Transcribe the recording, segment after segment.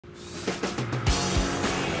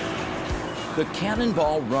The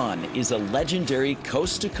Cannonball Run is a legendary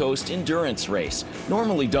coast-to-coast endurance race,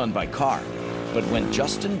 normally done by car. But when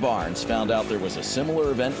Justin Barnes found out there was a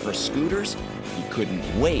similar event for scooters, he couldn't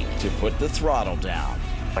wait to put the throttle down.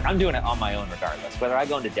 Like, I'm doing it on my own regardless. Whether I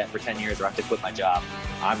go into debt for 10 years or I have to quit my job,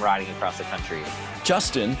 I'm riding across the country.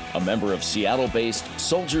 Justin, a member of Seattle-based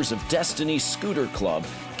Soldiers of Destiny Scooter Club,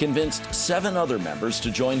 convinced 7 other members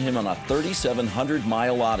to join him on a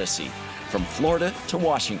 3,700-mile odyssey from Florida to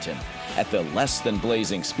Washington at the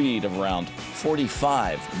less-than-blazing speed of around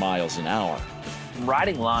 45 miles an hour.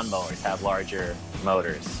 Riding lawnmowers have larger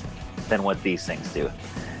motors than what these things do.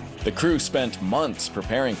 The crew spent months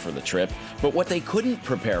preparing for the trip, but what they couldn't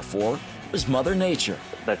prepare for was Mother Nature.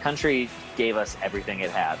 The country gave us everything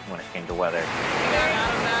it had when it came to weather.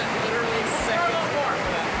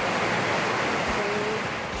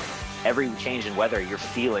 Every change in weather you're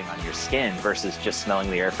feeling on your skin versus just smelling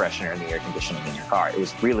the air freshener and the air conditioning in your car. It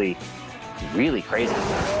was really, really crazy.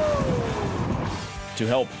 To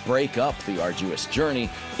help break up the arduous journey,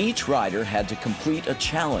 each rider had to complete a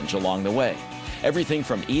challenge along the way. Everything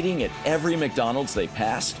from eating at every McDonald's they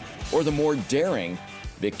passed, or the more daring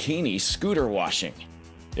bikini scooter washing.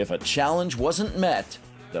 If a challenge wasn't met,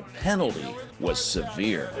 the penalty was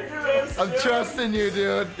severe. I'm trusting you,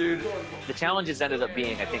 dude. The challenges ended up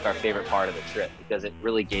being, I think, our favorite part of the trip because it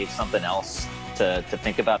really gave something else to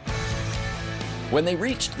think about. When they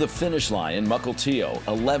reached the finish line in Mukilteo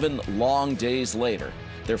 11 long days later,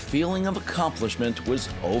 their feeling of accomplishment was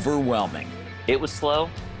overwhelming. It was slow,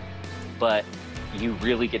 but you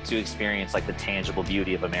really get to experience like the tangible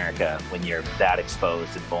beauty of America when you're that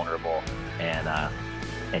exposed and vulnerable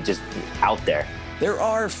and just out there. There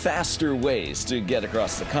are faster ways to get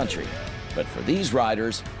across the country, but for these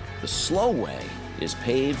riders, the slow way is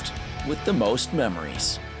paved with the most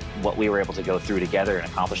memories. What we were able to go through together and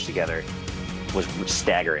accomplish together was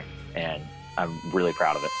staggering, and I'm really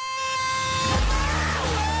proud of it.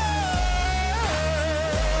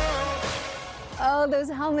 Oh, those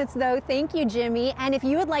helmets, though. Thank you, Jimmy. And if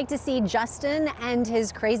you would like to see Justin and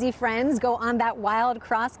his crazy friends go on that wild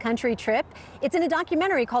cross-country trip, it's in a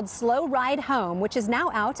documentary called Slow Ride Home, which is now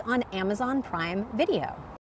out on Amazon Prime Video.